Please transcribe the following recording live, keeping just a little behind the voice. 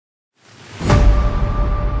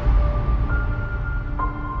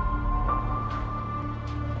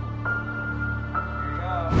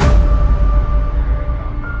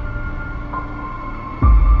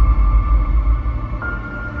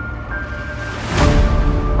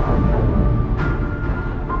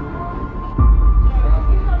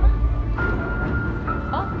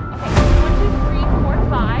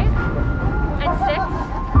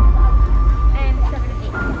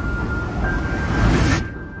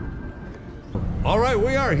All right,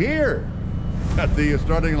 we are here at the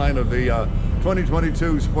starting line of the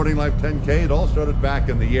 2022 Sporting Life 10K. It all started back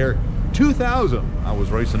in the year 2000. I was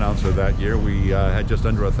race announcer that year. We had just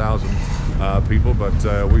under 1,000 people, but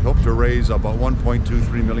we hope to raise about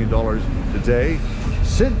 $1.23 million today.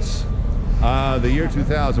 Since the year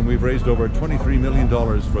 2000, we've raised over $23 million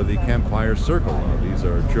for the Campfire Circle. These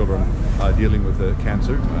are children dealing with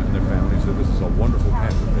cancer and their families, so this is a wonderful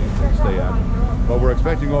cancer thing they stay at. But we're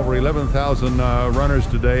expecting over 11,000 runners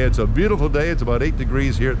today. It's a beautiful day. It's about 8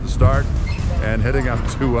 degrees here at the start and heading up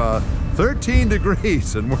to 13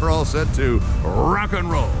 degrees, and we're all set to rock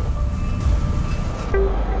and roll.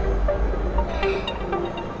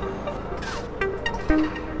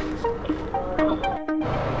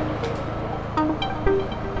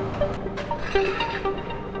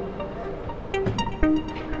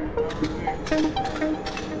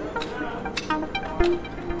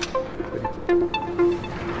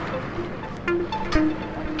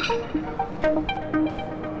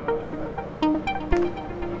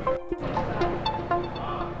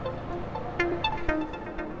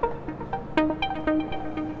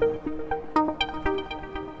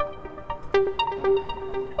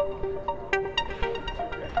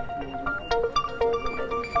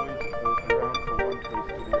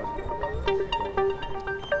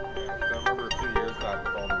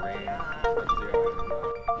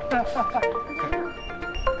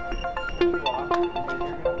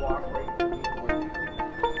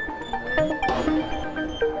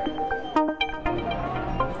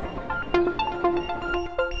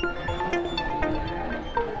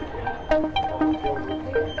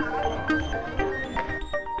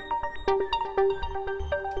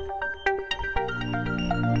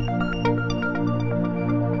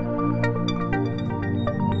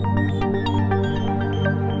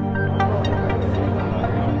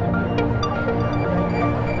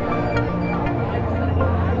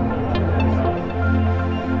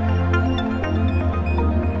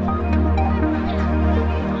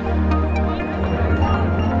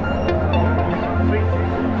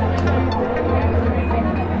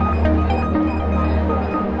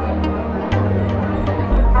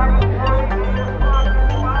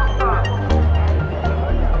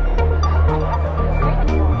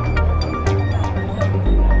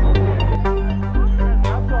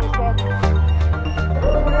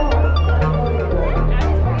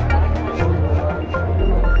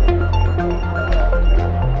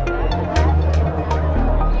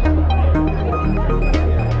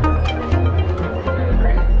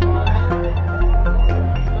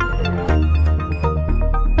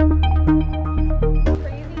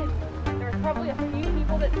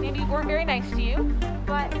 Weren't very nice to you,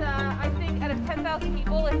 but I think out of 10,000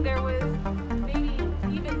 people, if there was maybe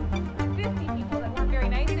even 50 people that weren't very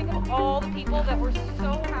nice, think of all the people that were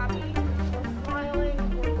so happy, were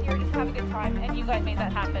smiling, were here just to have a good time, and you guys made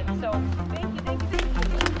that happen. So